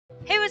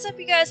is up,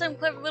 you guys? I'm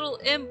Clever Little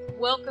Imp.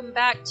 Welcome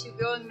back to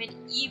Going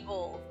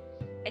Medieval.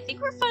 I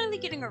think we're finally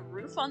getting a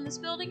roof on this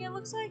building, it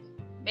looks like.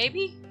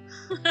 Maybe?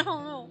 I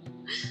don't know.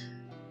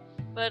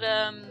 But,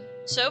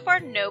 so far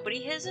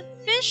nobody has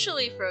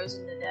officially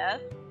frozen to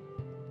death.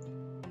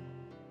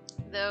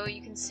 Though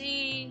you can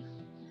see,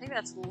 I think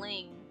that's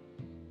Ling.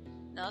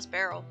 No, that's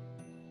Beryl.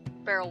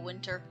 Beryl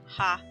Winter.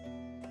 Ha.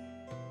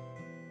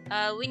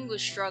 Ling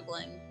was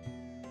struggling.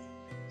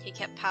 He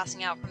kept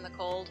passing out from the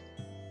cold.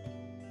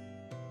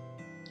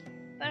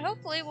 But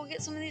hopefully we'll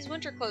get some of these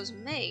winter clothes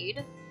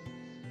made.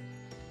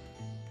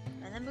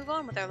 And then move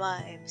on with our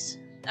lives.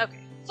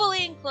 Okay,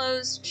 fully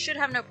enclosed. Should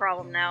have no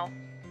problem now.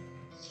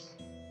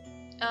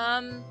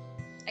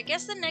 I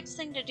guess the next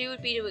thing to do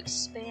would be to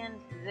expand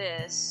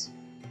this.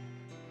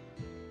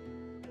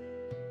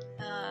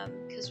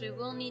 Because we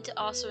will need to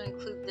also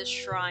include this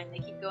shrine. They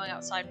keep going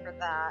outside for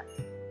that.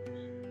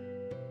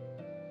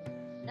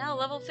 Now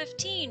level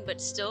 15, but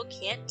still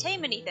can't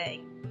tame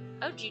anything.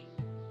 Oh, gee.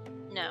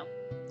 No.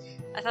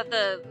 I thought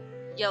the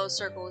yellow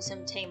circle was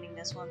him taming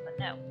this one, but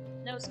no.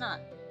 No, it's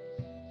not.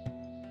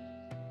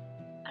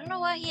 I don't know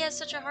why he has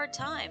such a hard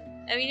time.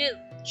 I mean, it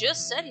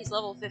just said he's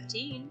level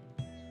 15.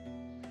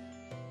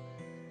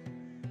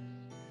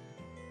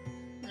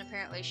 And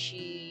apparently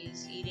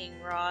she's eating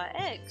raw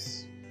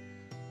eggs.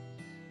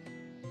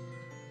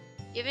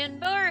 Giving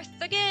birth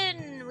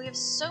again! We have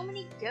so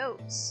many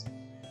goats.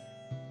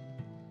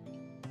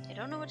 I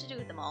don't know what to do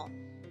with them all.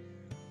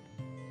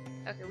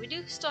 Okay, we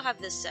do still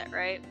have this set,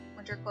 right?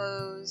 Winter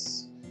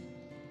clothes.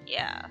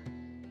 Yeah.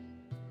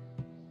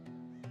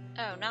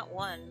 Oh, not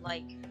one,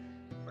 like,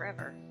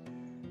 forever.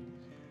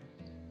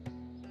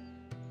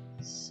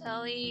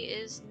 Seelie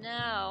is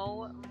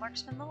now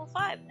marksman level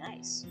 5.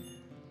 Nice.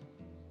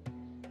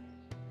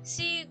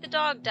 See, the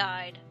dog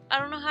died. I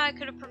don't know how I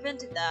could have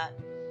prevented that.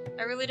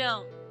 I really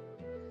don't.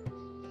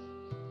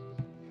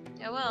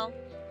 Oh well.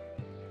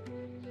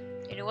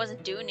 And it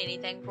wasn't doing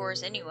anything for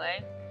us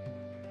anyway.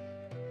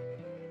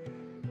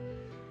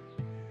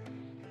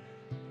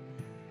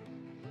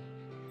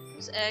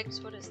 Those eggs,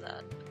 what is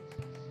that?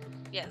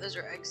 Yeah, those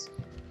are eggs.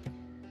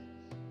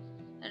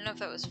 I don't know if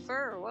that was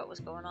fur or what was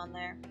going on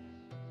there.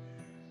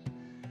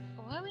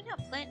 But why are we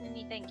not planting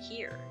anything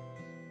here?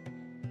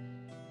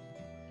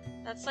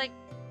 That's like,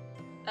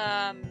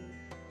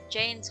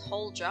 Jane's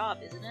whole job,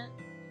 isn't it?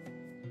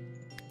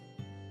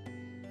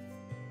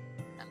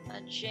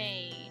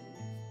 Jane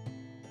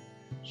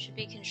should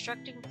be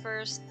constructing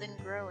first, then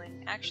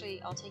growing.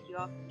 Actually, I'll take you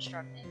off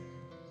constructing.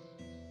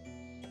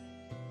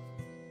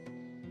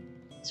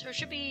 So it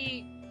should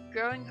be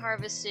growing,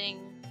 harvesting,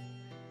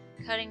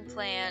 cutting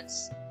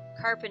plants,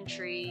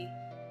 carpentry,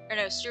 or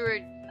no,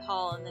 steward,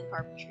 hall, and then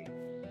carpentry.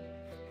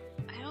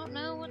 I don't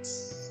know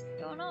what's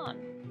going on.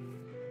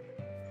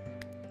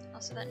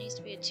 Also, that needs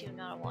to be a 2,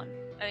 not a 1.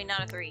 I mean,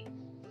 not a 3.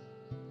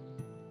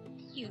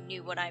 You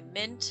knew what I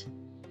meant.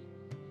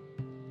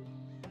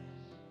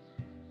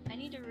 I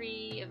need to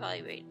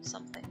re-evaluate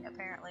something,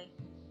 apparently.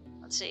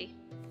 Let's see.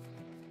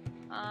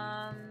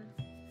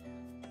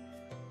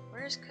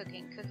 Where's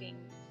cooking? Cooking.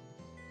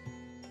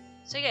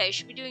 So yeah, you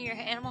should be doing your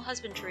animal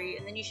husbandry,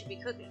 and then you should be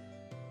cooking.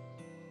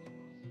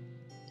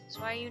 So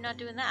why are you not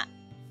doing that?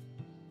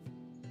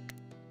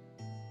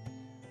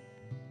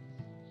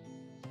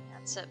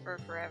 That's set for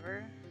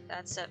forever.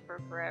 That's set for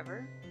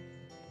forever.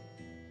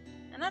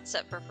 And that's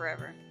set for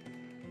forever.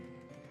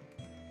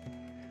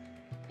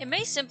 It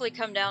may simply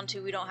come down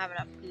to we don't have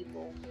enough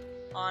people,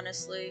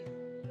 honestly.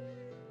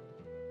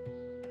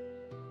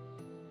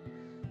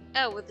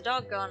 Oh, with the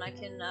dog gone, I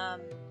can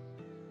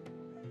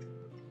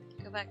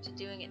go back to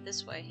doing it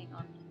this way. Hang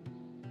on.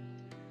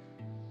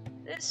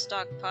 This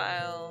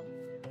stockpile.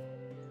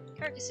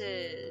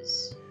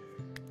 Carcasses.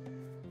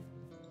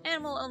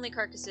 Animal only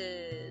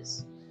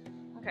carcasses.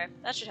 Okay,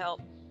 that should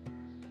help.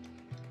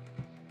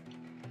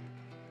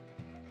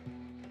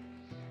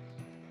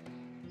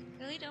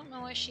 Really don't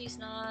know why she's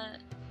not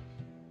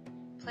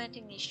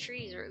planting these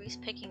trees, or at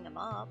least picking them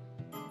up.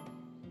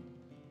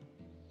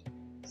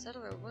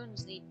 Settler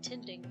wounds need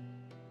tending.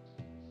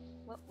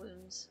 What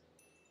wounds?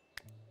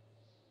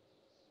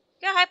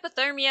 Got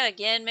hypothermia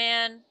again,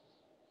 man.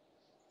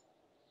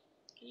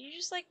 Can you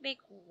just like make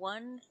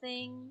one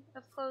thing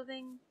of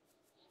clothing?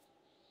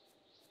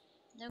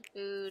 No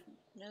food,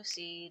 no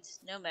seeds,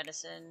 no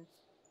medicine.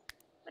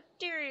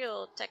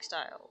 Material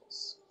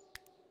textiles.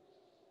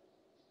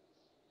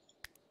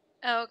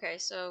 Oh, okay,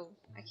 so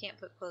I can't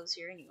put clothes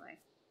here anyway.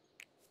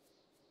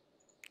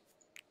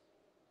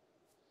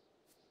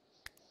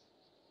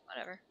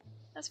 Whatever.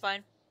 That's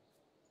fine.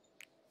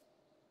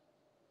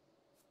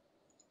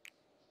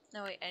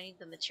 No, wait, I need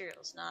the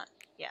materials, not...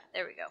 Yeah,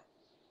 there we go.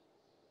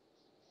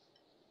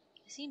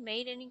 Has he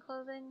made any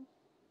clothing?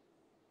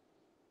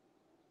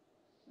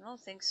 I don't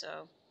think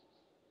so.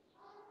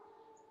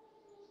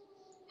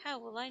 How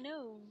will I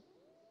know?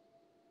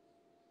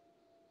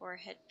 Or a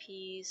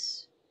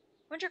headpiece.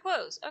 Winter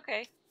clothes,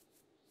 okay.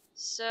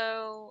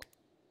 So...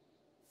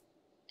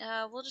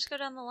 we'll just go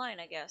down the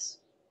line, I guess.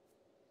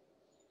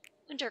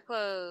 Winter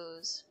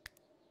clothes.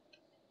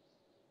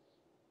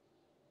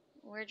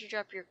 Where'd you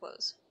drop your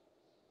clothes?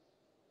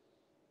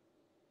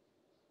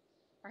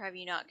 Or have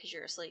you not because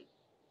you're asleep?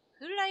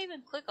 Who did I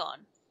even click on?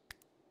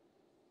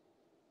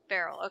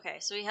 Beryl. Okay,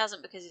 so he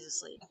hasn't because he's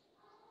asleep.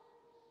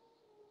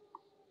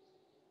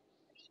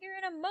 Here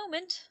in a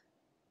moment,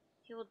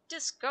 he will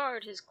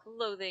discard his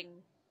clothing.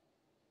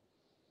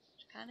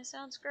 Which kind of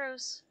sounds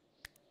gross.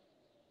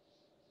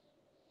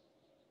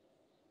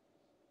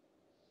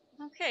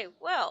 Okay,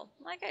 well,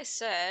 like I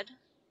said,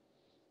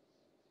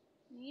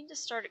 we need to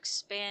start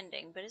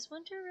expanding, but is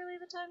winter really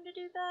the time to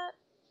do that?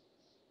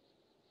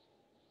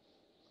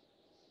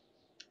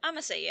 I'm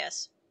gonna say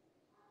yes.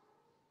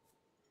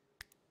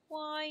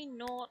 Why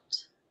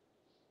not?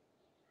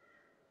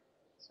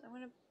 So I'm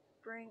gonna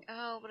bring...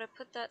 Oh, but I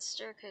put that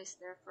staircase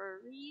there for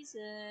a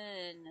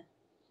reason.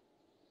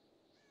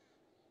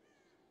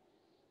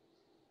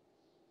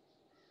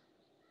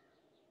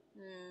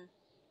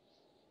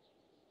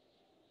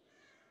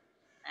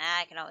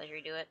 I can always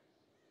redo it.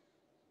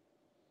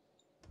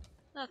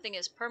 Nothing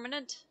is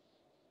permanent.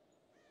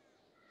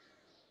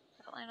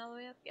 That line all the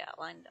way up? Yeah,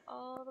 lined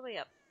all the way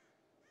up.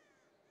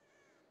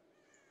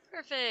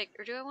 Perfect.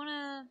 Or do I want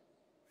to...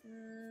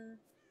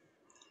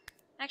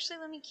 Actually,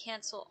 let me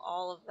cancel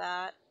all of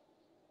that.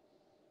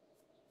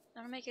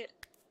 I'm gonna make it...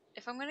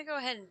 If I'm gonna go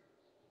ahead and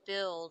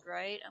build,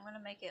 right? I'm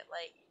gonna make it,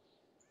 like,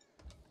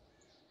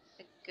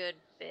 a good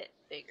bit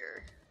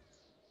bigger.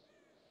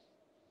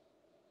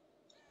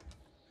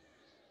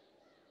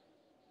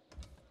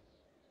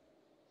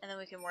 And then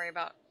we can worry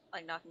about,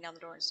 like, knocking down the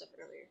door and stuff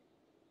earlier.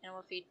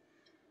 Animal feed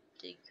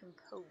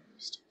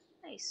decomposed.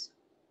 Nice.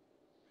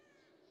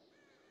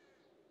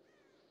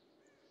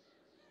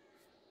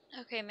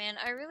 Okay, man,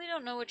 I really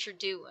don't know what you're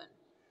doing.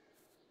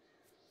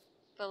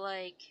 But,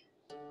 like...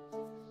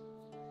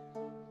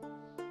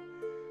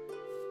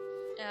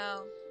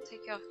 No,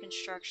 take off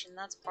construction.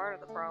 That's part of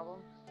the problem.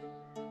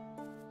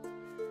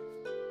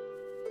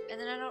 And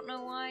then I don't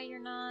know why you're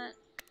not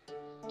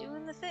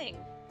doing the thing.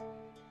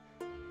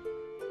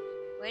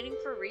 Waiting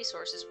for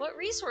resources. What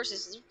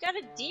resources? You've got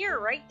a deer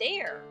right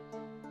there.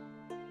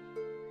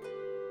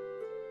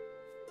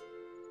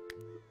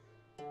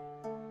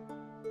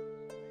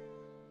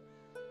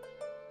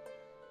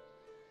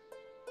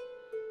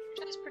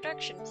 Advertise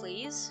production,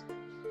 please.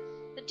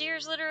 The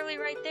deer's literally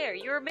right there.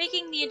 You're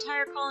making the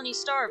entire colony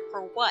starve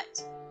for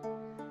what?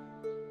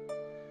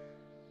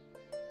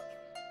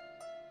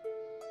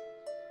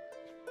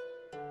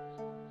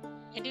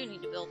 I do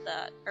need to build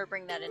that, or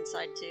bring that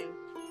inside too.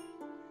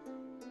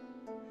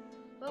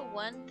 But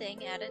one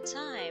thing at a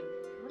time.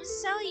 What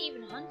is Sally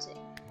even hunting?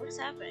 What is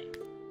happening?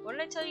 What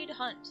did I tell you to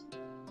hunt?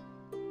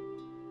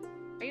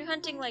 Are you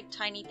hunting like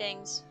tiny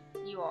things?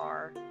 You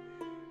are.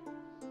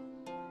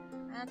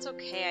 That's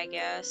okay, I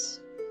guess.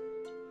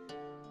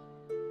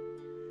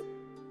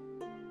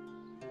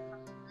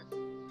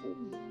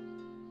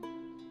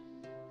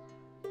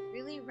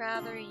 Really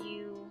rather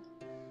you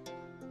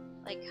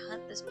like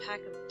hunt this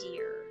pack of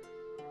deer.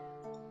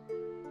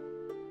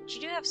 But you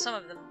do have some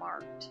of them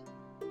marked.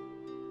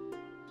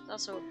 There's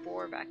also a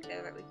boar back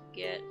there that we could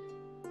get.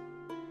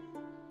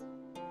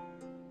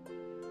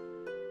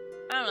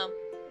 I don't know.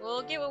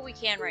 We'll get what we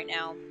can right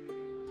now.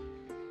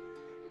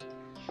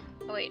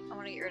 Oh wait, I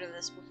want to get rid of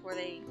this before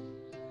they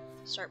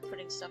start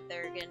putting stuff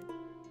there again.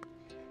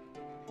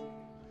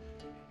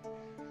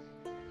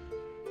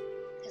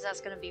 Because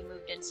that's going to be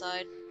moved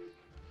inside.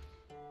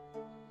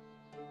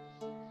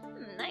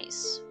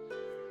 Nice.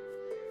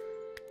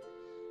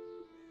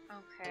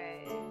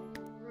 Okay.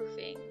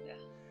 Roofing.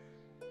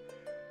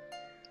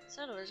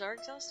 Settlers are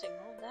exhausting.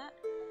 Hold that.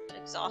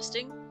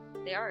 Exhausting?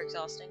 They are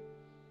exhausting.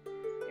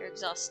 They're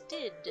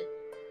exhausted.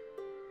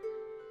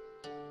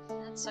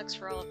 That sucks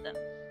for all of them.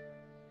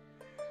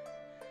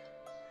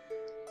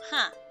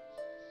 Huh.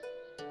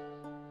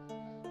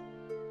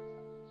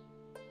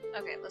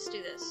 Okay, let's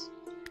do this.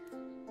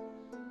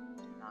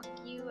 Knock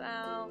you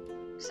out.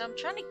 So I'm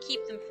trying to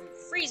keep them from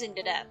freezing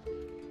to death.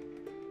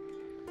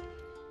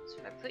 So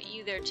if I put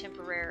you there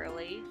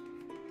temporarily,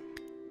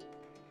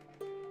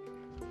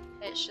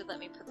 it should let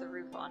me put the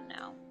roof on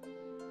now.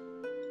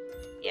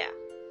 Yeah.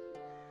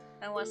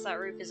 And once that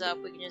roof is up,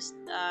 we can just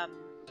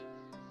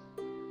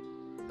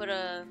put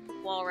a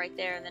wall right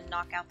there and then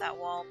knock out that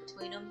wall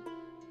between them.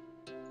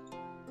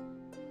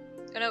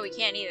 Oh no, we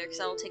can't either, because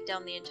that'll take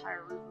down the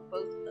entire roof of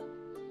both of them.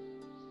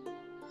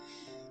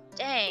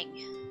 Dang.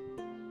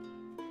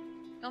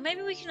 Well,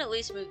 maybe we can at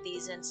least move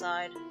these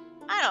inside.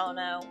 I don't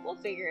know. We'll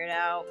figure it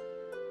out.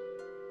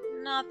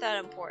 Not that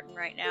important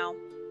right now.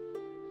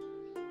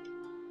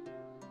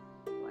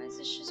 Why is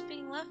this just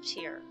being left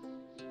here?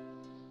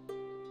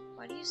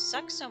 Why do you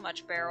suck so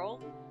much, Beryl?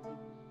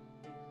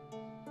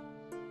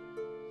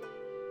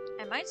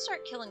 I might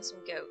start killing some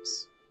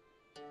goats.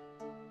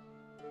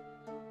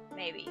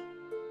 Maybe.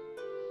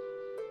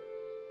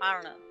 I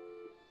don't know.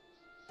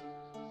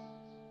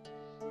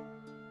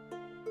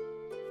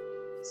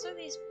 So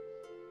these...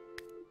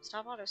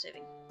 Stop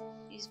autosaving.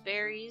 These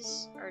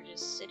berries are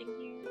just sitting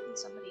here. Can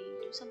somebody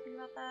do something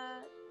about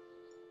that?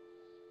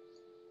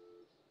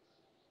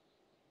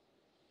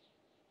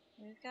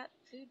 We've got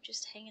food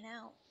just hanging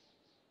out.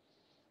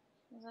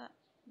 What's that?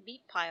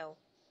 Meat pile.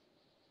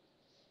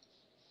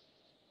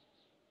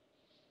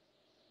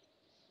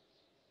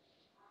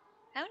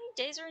 How many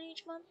days are in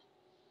each month?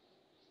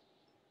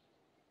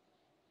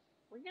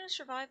 Are we gonna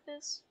survive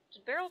this?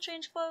 Did Beryl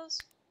change clothes?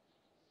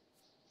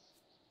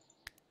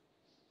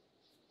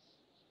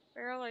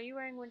 Beryl, are you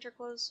wearing winter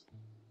clothes?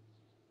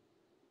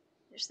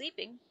 You're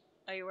sleeping.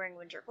 Are you wearing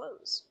winter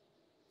clothes?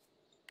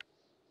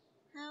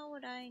 How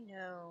would I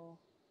know?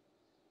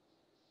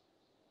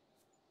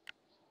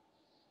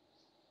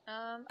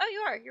 Oh,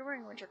 you are. You're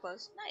wearing winter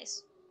clothes.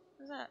 Nice.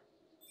 What's that?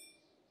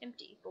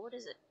 Empty, but what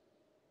is it?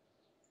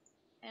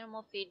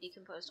 Animal feed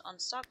decomposed on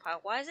stockpile.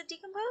 Why is it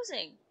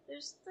decomposing?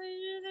 There's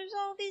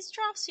all these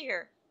troughs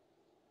here.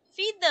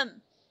 Feed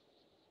them!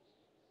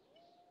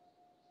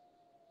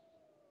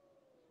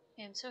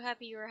 I'm so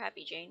happy you are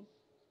happy, Jane.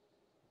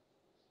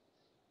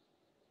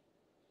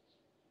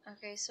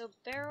 Okay, so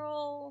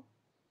Beryl...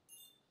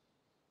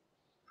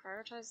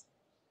 prioritize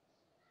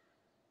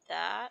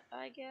that,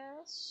 I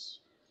guess?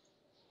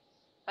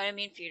 I didn't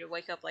mean for you to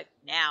wake up, like,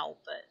 now,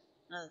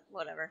 but...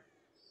 whatever.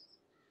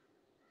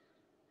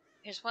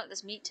 I just want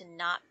this meat to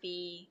not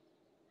be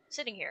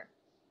sitting here.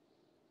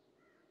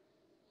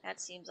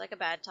 That seems like a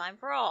bad time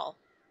for all.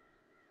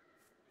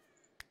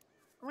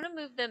 I'm gonna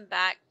move them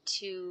back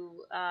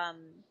to,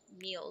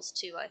 meals,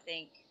 too, I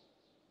think.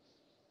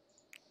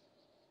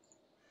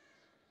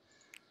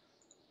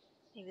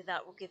 Maybe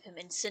that will give him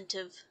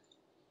incentive.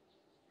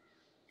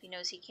 If he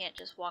knows he can't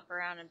just walk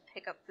around and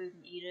pick up food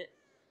and eat it.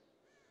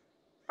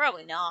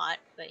 Probably not,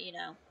 but you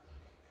know.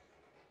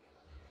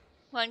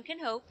 One can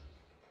hope.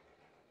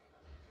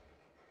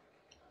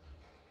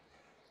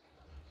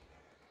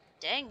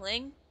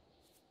 Dangling.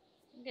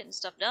 I'm getting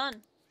stuff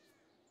done.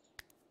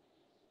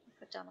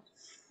 Put down the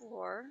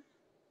floor.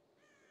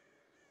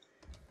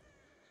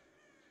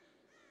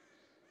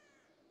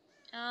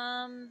 If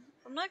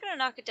I'm not gonna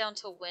knock it down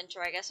till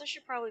winter, I guess I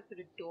should probably put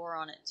a door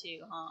on it too,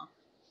 huh?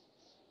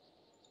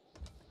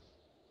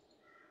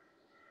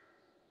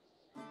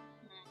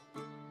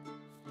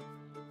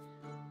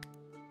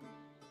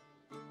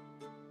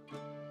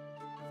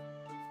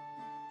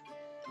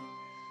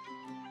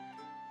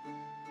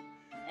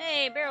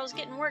 Hey, Beryl's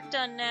getting work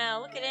done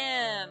now. Look at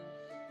him.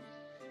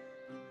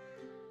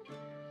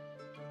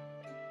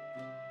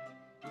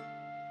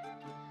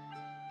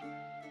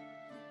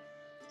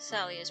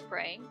 Sally is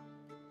praying,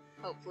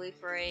 hopefully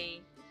for a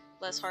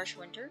less harsh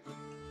winter.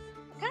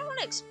 I kind of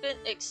want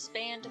to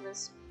expand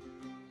this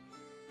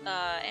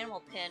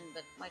animal pen,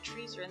 but my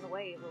trees are in the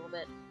way a little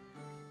bit.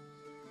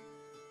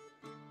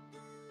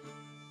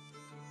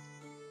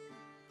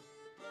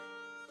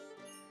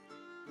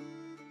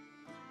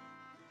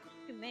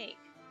 What do you make?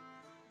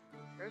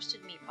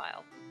 Roasted meat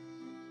pile.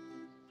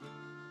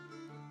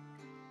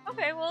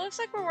 Okay, well, it looks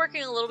like we're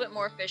working a little bit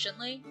more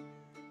efficiently.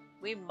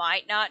 We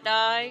might not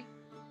die.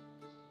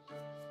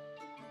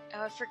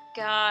 Oh, I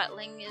forgot.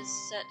 Ling is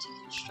set to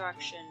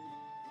construction.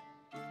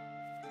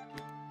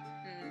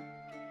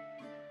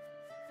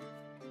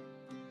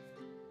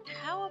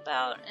 How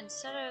about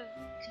instead of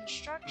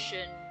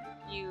construction,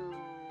 you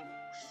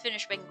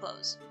finish making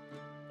clothes?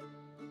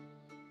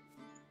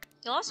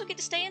 You'll also get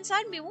to stay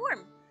inside and be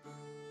warm.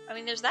 I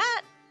mean, there's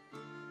that.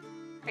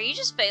 Are you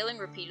just failing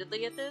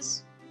repeatedly at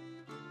this?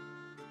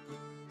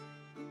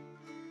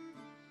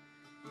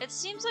 It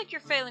seems like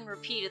you're failing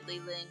repeatedly,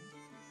 Ling.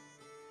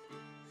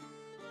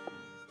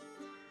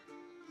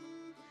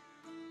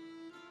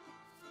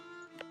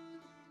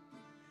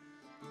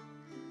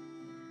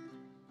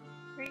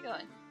 Where are you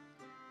going?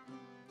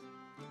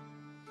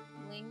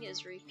 Ling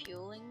is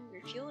refueling.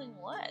 Refueling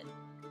what?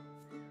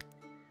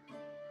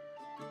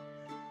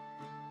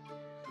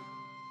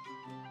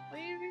 What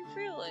are you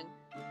refueling?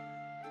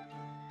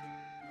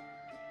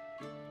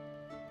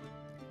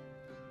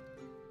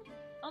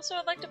 Also,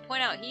 I'd like to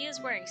point out he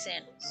is wearing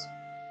sandals.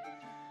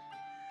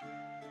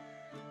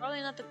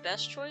 Probably not the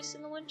best choice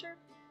in the winter.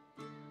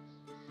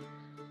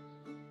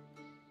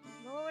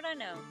 What would I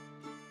know?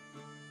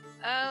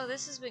 Oh,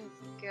 this has been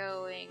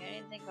going. I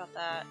didn't think about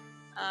that.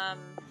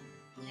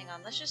 Hang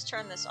on, let's just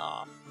turn this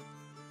off.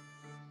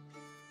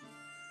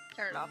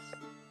 Turn it off.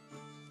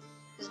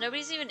 Because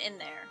nobody's even in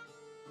there.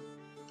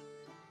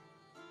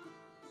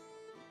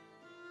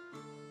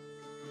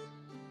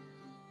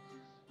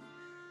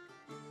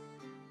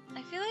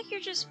 I feel like you're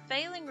just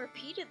failing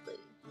repeatedly.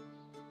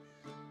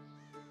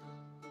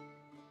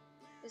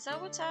 Is that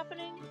what's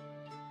happening?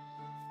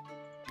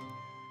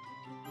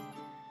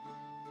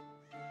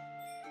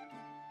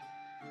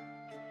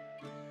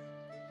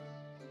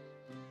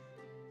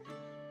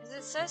 Because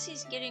it says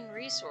he's getting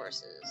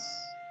resources.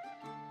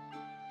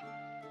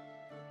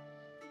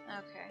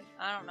 Okay,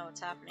 I don't know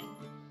what's happening.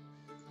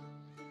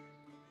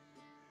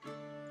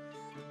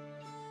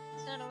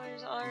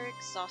 Settlers are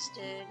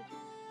exhausted.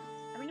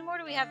 How many more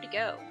do we have to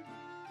go?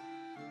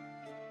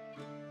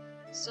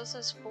 It still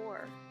says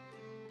 4.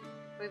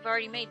 We've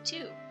already made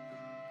 2.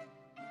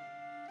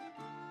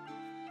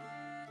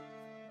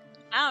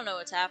 I don't know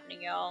what's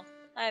happening, y'all.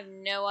 I have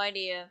no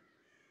idea.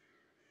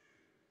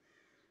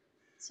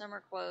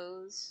 Summer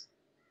clothes.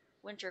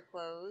 Winter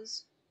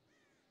clothes.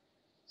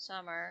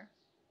 Summer.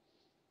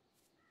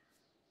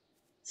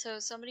 So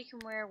somebody can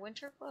wear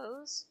winter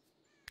clothes.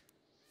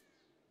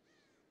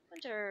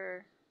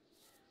 Winter.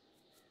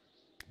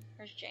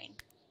 Where's Jane?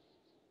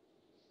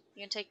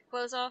 You gonna take your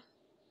clothes off?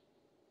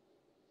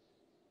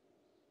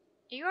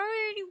 Are you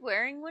already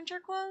wearing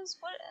winter clothes?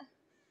 What?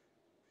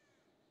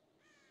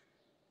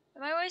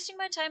 Am I wasting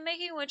my time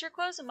making winter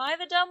clothes? Am I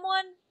the dumb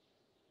one?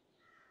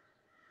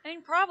 I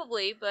mean,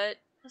 probably, but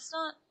it's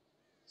not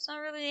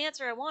really the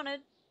answer I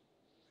wanted.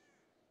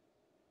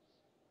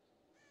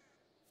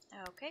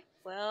 Okay,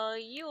 well,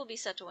 you will be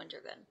set to winter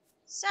then.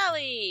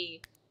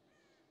 Sally!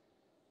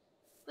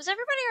 Was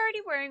everybody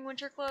already wearing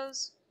winter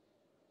clothes?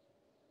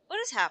 What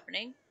is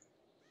happening?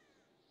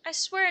 I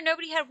swear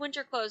nobody had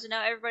winter clothes and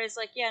now everybody's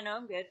like, yeah, no,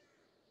 I'm good.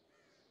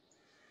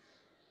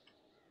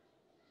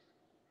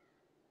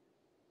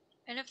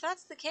 And if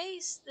that's the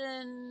case,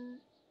 then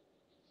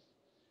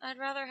I'd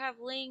rather have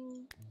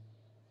Ling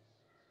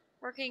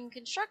working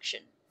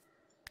construction.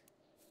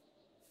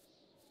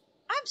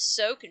 I'm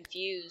so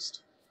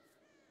confused.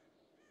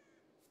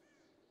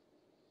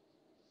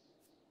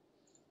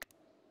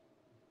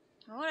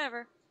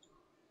 Whatever.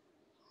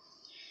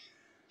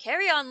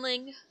 Carry on,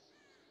 Ling.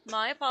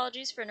 My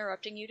apologies for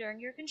interrupting you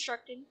during your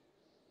constructing.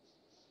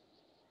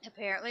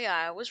 Apparently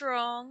I was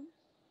wrong.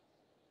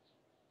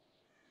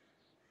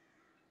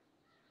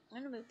 I'm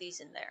gonna move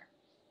these in there.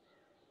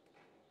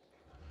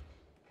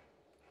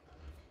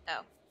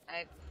 Oh,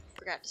 I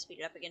forgot to speed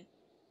it up again.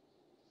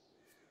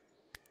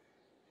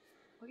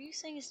 What are you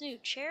saying is new?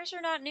 Chairs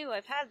are not new.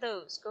 I've had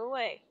those. Go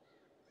away.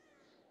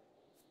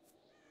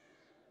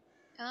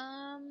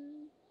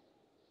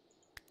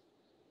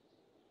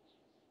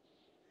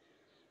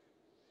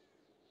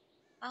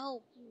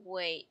 I'll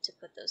wait to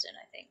put those in,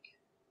 I think.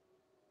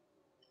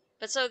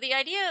 But so the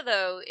idea,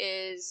 though,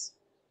 is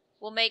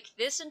we'll make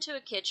this into a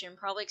kitchen,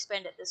 probably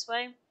expand it this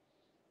way.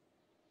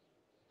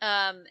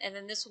 And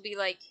then this will be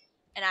like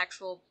an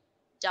actual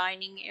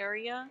dining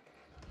area.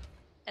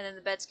 And then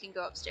the beds can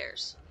go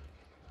upstairs.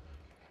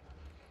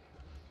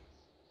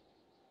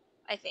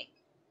 I think.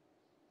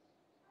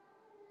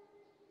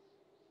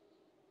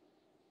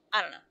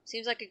 I don't know.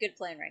 Seems like a good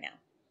plan right now.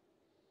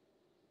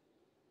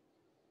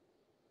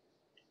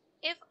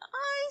 If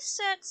I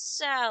set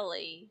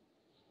Sally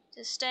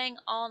to staying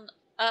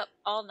up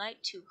all night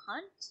to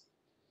hunt,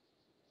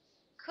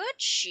 could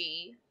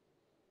she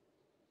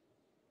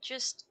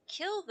just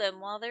kill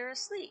them while they're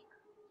asleep?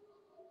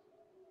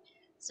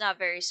 It's not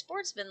very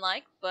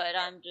sportsmanlike, but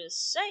I'm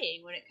just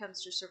saying, when it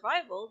comes to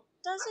survival,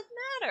 does it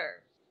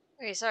matter?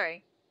 Okay,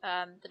 sorry.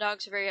 The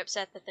dogs are very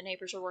upset that the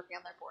neighbors are working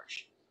on their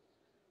porch.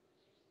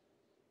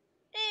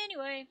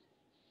 Anyway.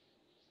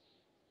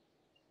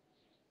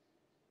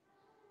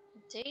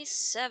 Day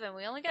 7.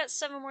 We only got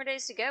 7 more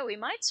days to go. We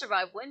might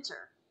survive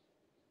winter.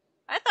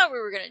 I thought we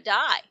were gonna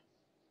die.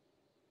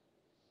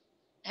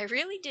 I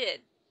really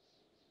did.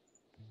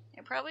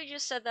 I probably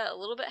just said that a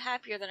little bit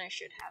happier than I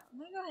should have. I'm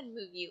gonna go ahead and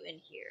move you in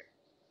here.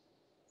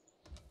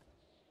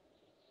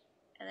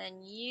 And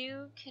then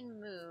you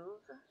can move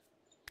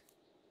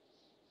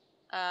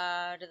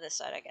to this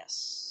side, I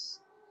guess.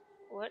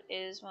 What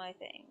is my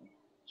thing?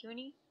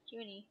 Junie?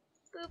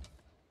 Boop.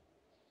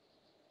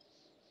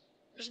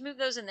 Just move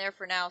those in there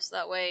for now, so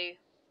that way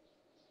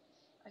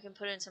I can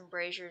put in some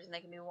braziers and they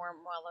can be warm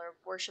while they're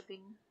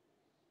worshipping.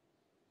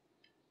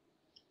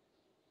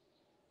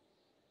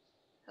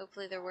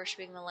 Hopefully they're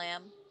worshipping the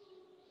lamb.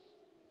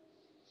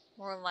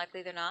 More than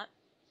likely they're not.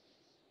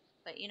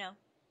 But, you know.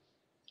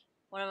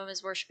 One of them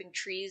is worshipping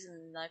trees,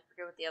 and I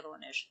forget what the other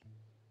one is.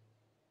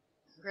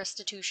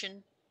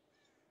 Restitution.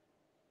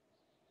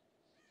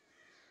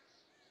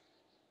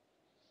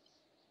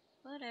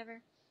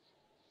 Whatever.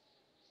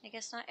 I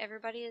guess not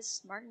everybody is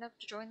smart enough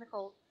to join the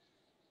cult.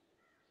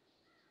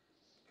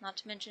 Not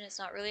to mention it's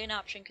not really an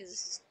option because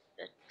it's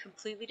a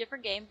completely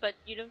different game, but,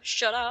 you know,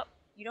 shut up.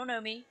 You don't know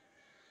me.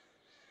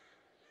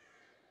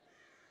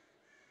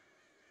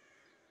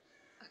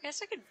 I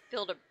guess I could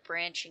build a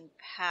branching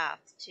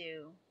path,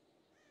 too.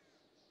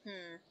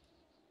 I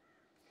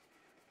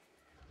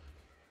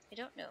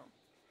don't know.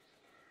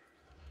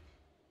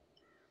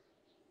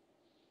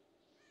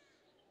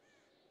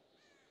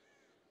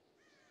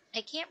 I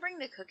can't bring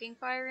the cooking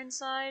fire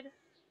inside,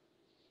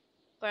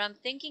 but I'm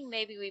thinking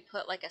maybe we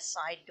put like a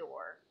side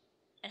door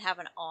and have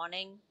an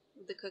awning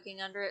with the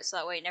cooking under it so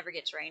that way it never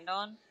gets rained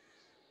on.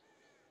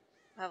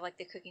 Have like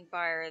the cooking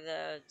fire,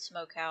 the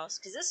smokehouse,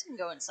 because this can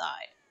go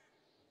inside.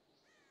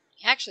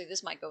 Actually,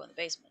 this might go in the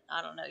basement.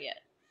 I don't know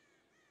yet.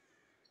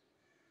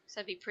 So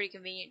that'd be pretty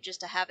convenient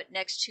just to have it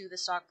next to the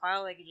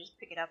stockpile. I could just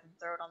pick it up and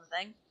throw it on the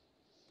thing.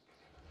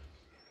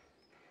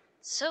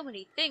 So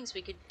many things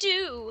we could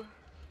do!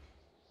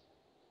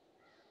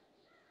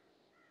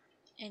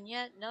 And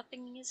yet,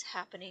 nothing is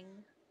happening.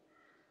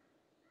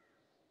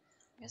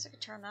 I guess I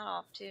could turn that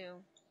off, too.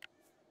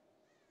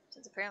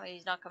 Since apparently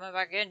he's not coming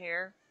back in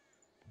here.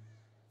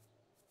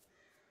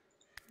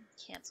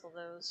 Cancel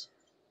those.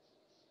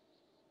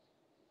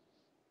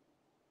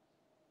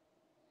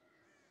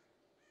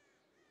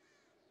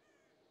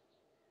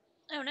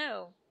 Oh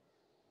no.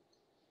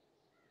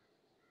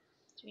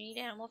 Do we need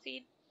animal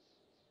feed?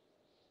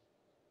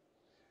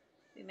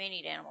 We may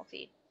need animal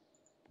feed.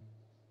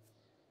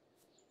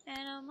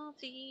 Animal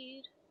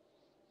feed.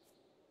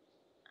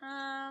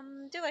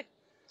 Do like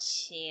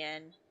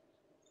 10.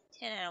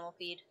 10 animal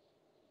feed.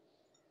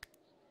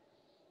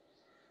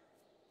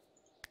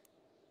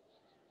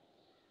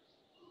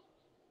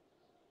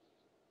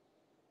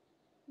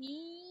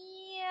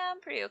 Yeah, I'm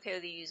pretty okay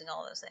with you using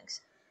all those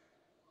things.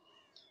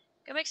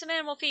 Go make some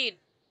animal feed.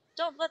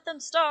 Don't let them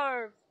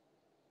starve.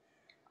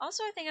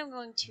 Also, I think I'm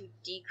going to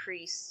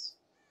decrease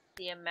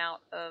the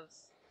amount of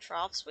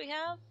troughs we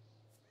have.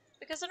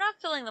 Because they're not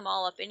filling them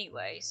all up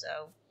anyway,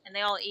 so... And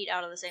they all eat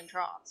out of the same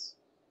troughs.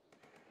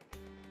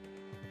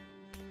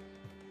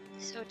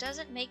 So it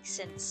doesn't make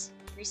sense.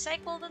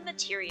 Recycle the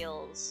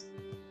materials.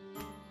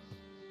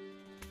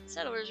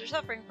 Settlers are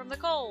suffering from the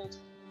cold.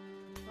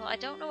 Well, I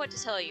don't know what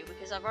to tell you,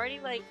 because I've already,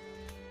 like,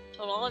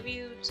 told all of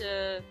you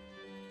to,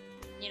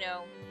 you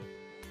know,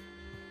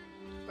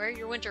 wear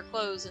your winter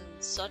clothes and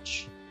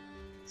such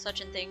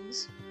and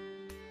things.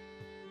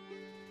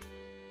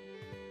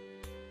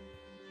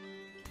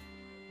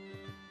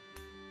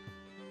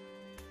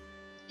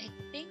 I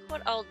think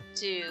what I'll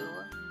do,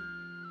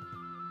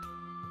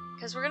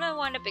 because we're gonna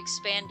wind up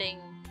expanding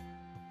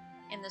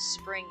in the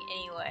spring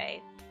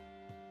anyway,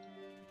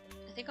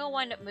 I think I'll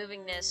wind up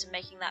moving this and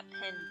making that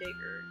pen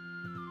bigger.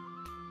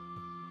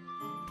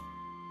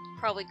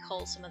 Probably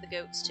cull some of the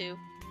goats too.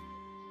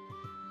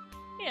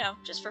 You know,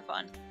 just for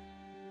fun.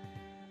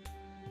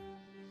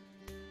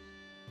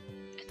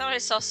 I thought I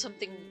saw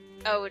something.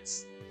 Oh,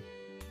 it's...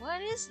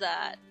 What is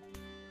that?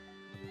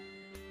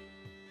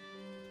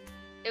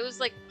 It was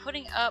like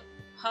putting up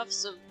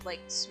puffs of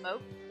like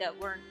smoke that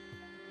weren't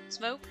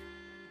smoke?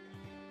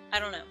 I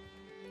don't know.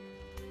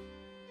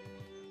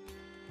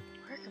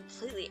 We're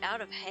completely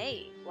out of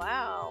hay.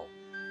 Wow.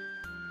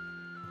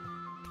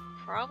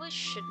 Probably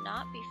should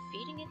not be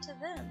feeding it to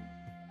them.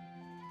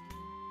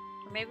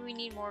 Or maybe we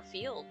need more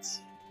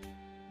fields.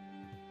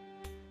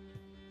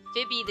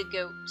 Phoebe the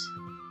goat.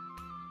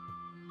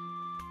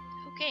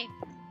 Okay.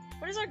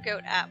 What is our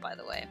goat at, by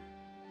the way?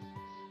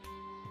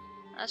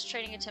 Last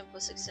training attempt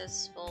was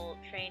successful.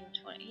 Train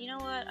 20. You know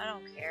what? I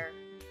don't care.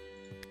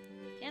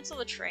 Cancel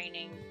the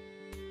training.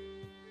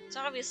 It's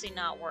obviously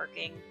not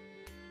working.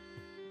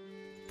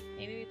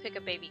 Maybe we pick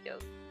a baby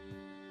goat.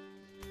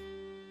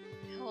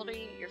 How old are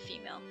you? You're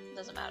female.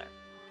 Doesn't matter.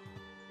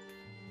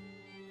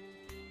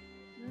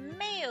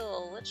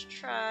 Male! Let's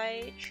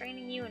try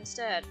training you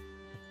instead.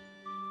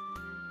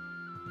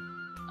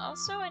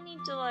 Also, I need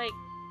to, like,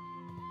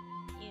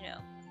 you know,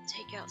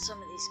 take out some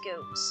of these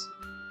goats.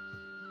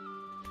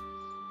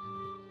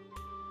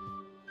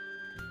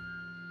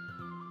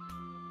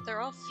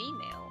 They're all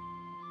female.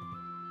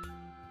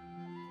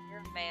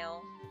 You're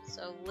male,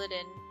 so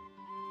Lydon.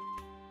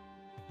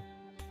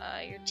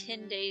 You're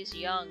 10 days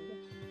young.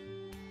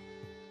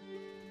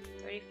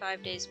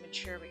 35 days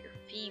mature, but you're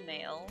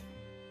female.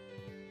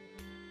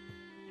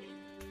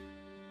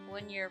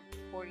 1 year,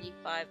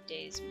 45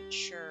 days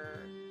mature.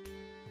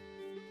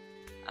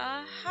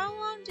 How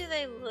long do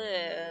they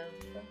live?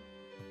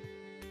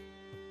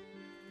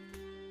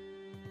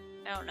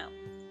 I don't know.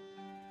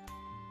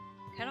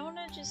 Kinda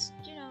wanna just,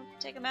 you know,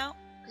 take them out.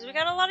 Because we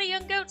got a lot of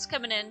young goats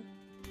coming in.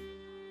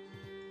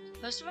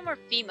 Most of them are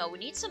female. We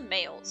need some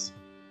males.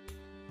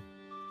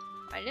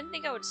 I didn't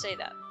think I would say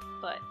that,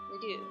 but we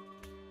do.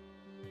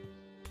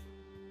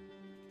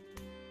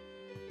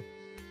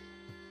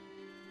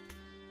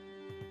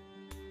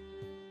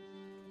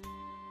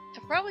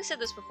 I've probably said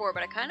this before,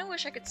 but I kind of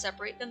wish I could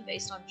separate them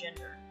based on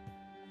gender.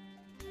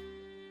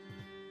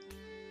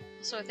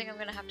 So I think I'm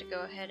going to have to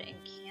go ahead and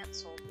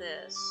cancel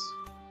this.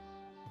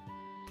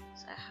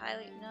 So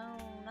no,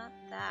 not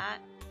that.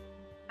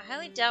 I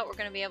highly doubt we're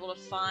going to be able to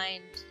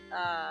find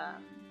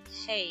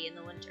hay in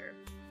the winter.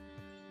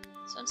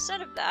 So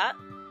instead of that,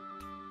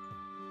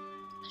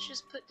 let's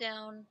just put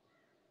down,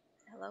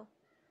 hello?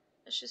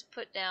 Let's just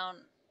put down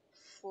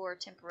floor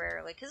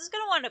temporarily, because it's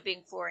going to wind up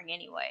being flooring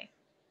anyway.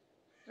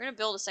 We're going to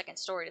build a second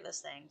story to this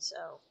thing,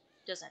 so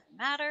doesn't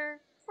matter.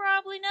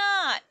 Probably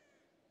not.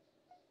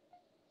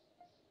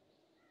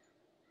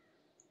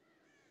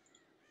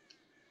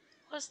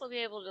 Plus they'll be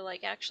able to,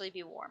 like, actually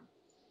be warm.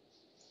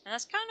 And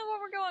that's kind of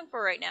what we're going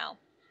for right now.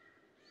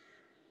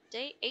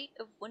 Day 8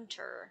 of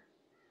winter.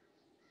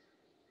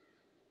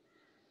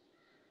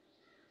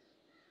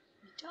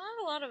 We don't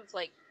have a lot of,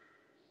 like,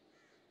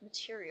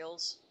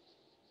 materials.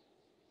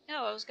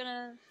 Oh, I was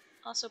gonna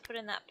also put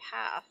in that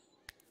path.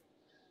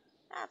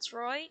 That's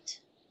right.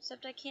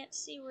 Except I can't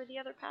see where the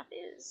other path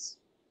is.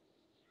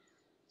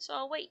 So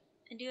I'll wait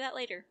and do that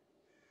later.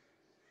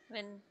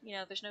 When, you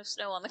know, there's no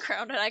snow on the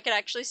ground and I can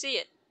actually see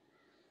it.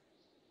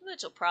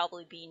 Which will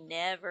probably be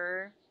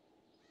never.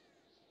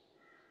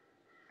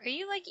 Are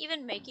you, like,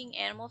 even making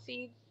animal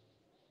feed?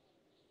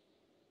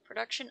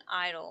 Production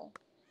idle.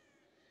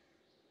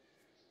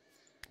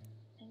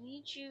 I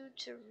need you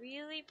to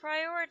really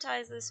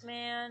prioritize this,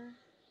 man.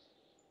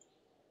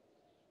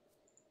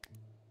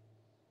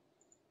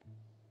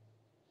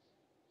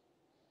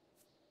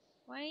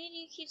 Why do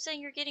you keep saying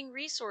you're getting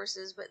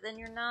resources, but then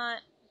you're not?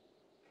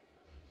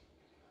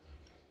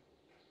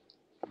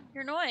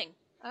 You're annoying.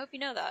 I hope you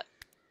know that.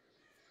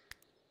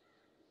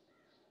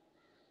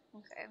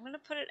 Okay, I'm gonna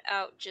put it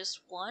out just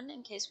one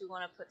in case we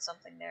want to put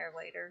something there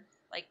later.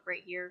 Like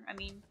right here, I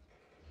mean.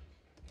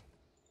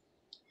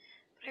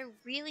 But I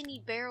really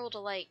need Beryl to,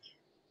 like,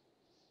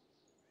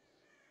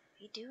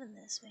 be doing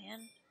this,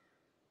 man.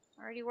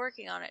 Already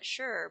working on it,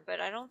 sure,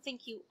 but I don't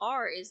think you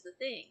are is the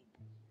thing.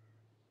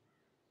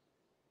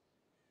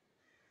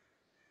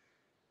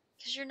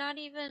 Because you're not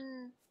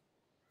even...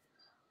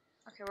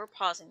 Okay, we're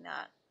pausing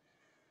that.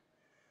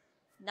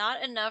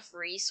 Not enough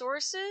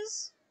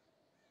resources?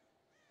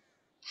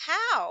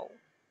 How?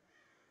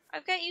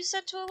 I've got you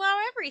set to allow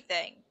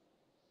everything.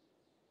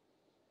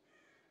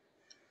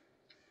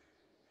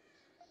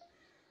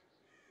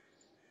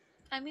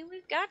 I mean,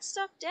 we've got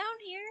stuff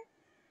down here.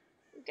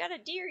 We've got a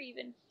deer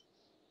even.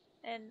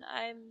 And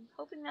I'm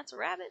hoping that's a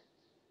rabbit.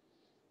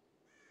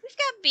 We've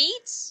got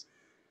beets.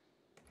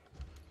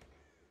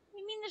 What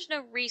do you mean there's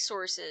no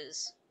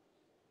resources?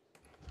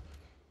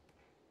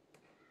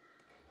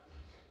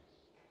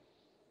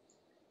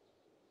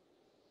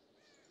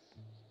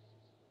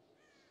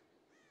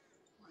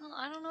 Well,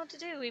 I don't know what to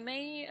do. We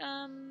may,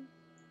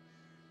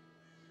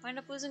 wind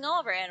up losing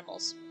all of our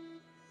animals.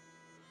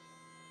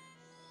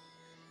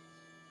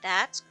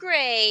 That's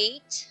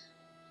great.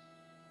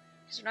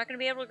 Because we're not going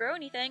to be able to grow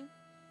anything.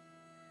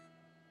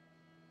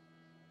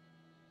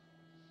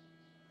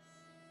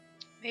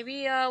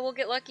 Maybe, we'll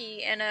get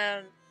lucky and,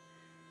 a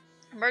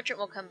merchant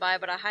will come by,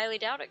 but I highly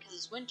doubt it because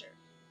it's winter.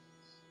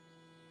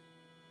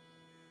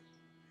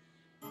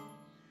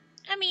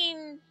 I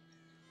mean,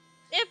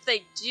 if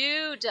they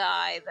do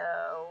die,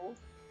 though,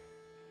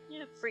 you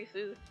have free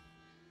food.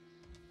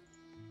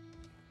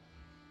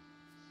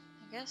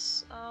 I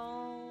guess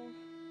I'll...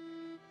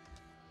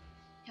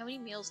 How many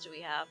meals do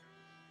we have?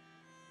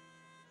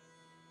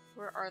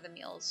 Where are the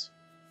meals?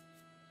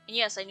 And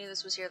yes, I knew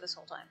this was here this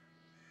whole time.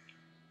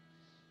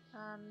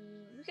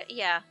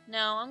 Yeah,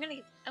 no, I'm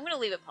gonna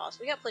leave it paused.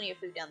 We got plenty of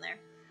food down there.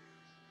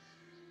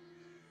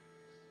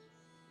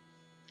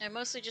 I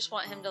mostly just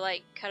want him to,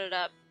 like, cut it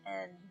up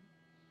and,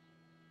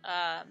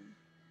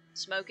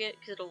 smoke it,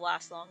 because it'll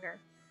last longer.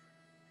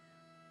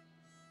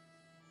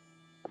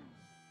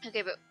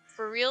 Okay, but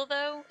for real,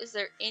 though, is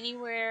there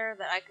anywhere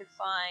that I could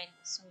find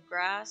some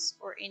grass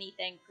or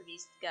anything for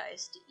these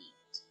guys to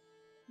eat?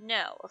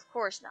 No, of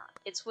course not.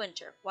 It's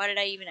winter. Why did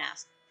I even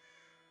ask?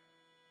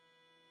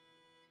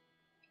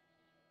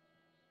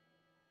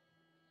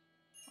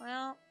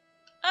 Well...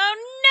 Oh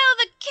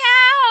no, the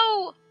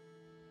cow!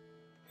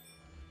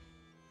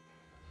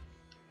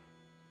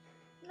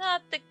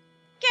 Not the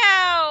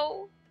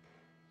cow!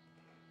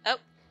 Oh.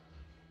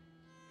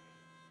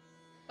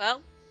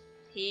 Well,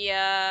 he,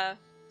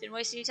 didn't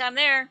waste any time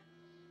there.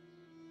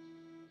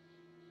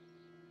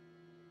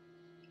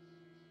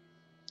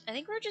 I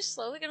think we're just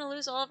slowly gonna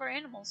lose all of our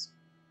animals.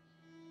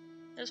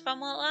 It was fun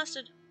while it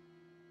lasted.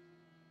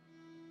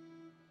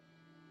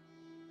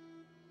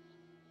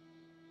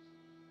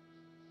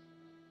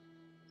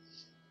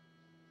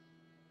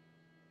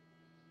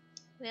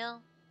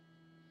 Well...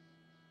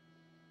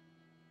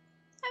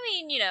 I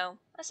mean, you know,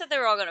 I said they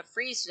were all gonna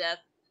freeze to death.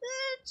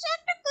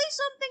 Technically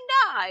something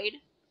died.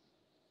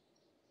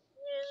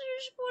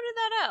 Just pointed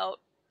that out.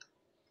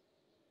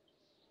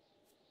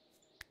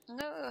 I'm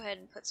gonna go ahead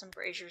and put some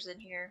braziers in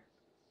here.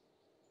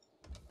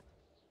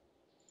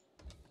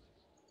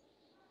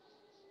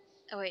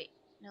 Oh wait,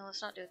 no,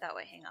 let's not do it that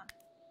way, hang on.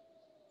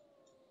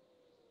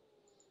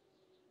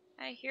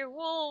 I hear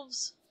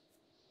wolves!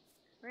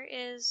 Where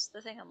is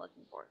the thing I'm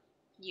looking for?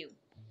 You.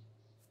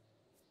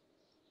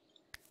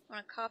 I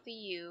want to copy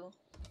you,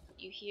 put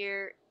you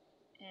here,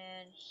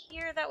 and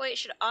here, that way it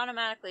should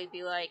automatically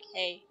be like,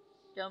 hey,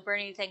 don't burn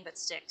anything but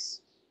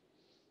sticks.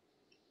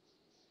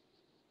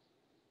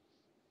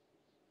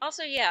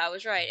 Also, yeah, I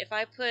was right. If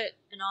I put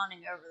an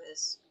awning over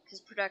this, because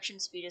production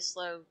speed is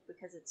slow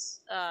because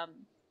it's,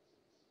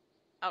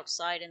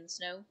 outside in the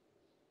snow.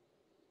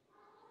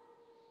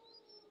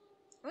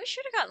 We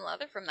should have gotten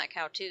leather from that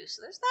cow, too,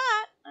 so there's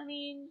that. I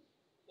mean,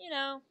 you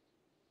know,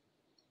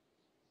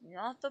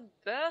 not the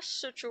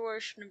best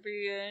situation to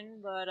be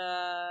in, but,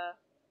 at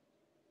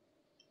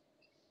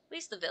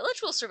least the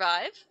village will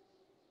survive,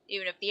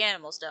 even if the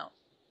animals don't.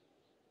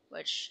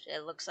 Which,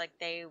 it looks like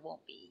they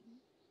won't be.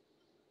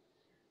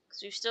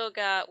 Because we've still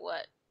got,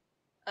 what,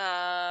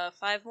 5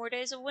 more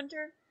days of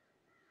winter?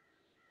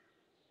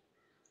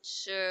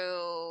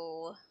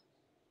 So...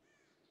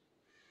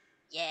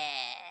 yeah.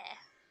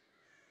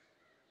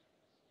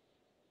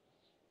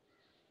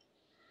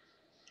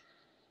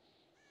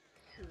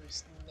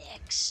 Who's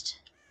next?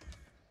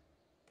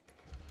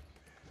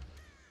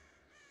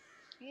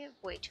 We have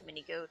way too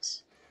many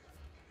goats.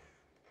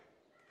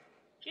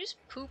 Did you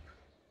just poop?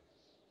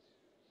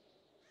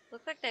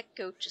 Looked like that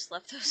goat just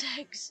left those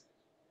eggs.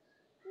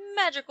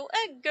 Magical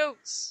egg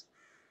goats!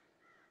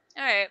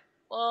 Alright,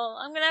 well,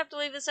 I'm gonna have to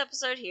leave this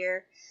episode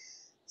here.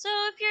 So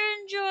if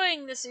you're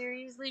enjoying the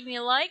series, leave me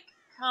a like,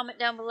 comment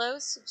down below,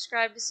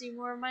 subscribe to see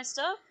more of my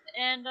stuff,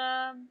 and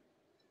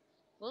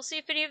we'll see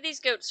if any of these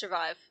goats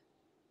survive.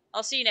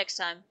 I'll see you next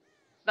time.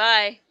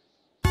 Bye.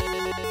 A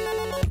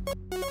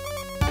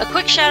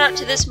quick shout out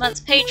to this month's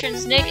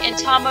patrons, Nick and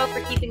Tomo,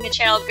 for keeping the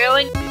channel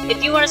going.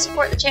 If you want to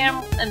support the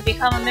channel and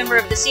become a member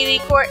of the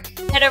Seelie Court,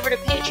 head over to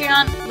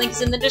Patreon,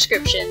 links in the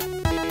description.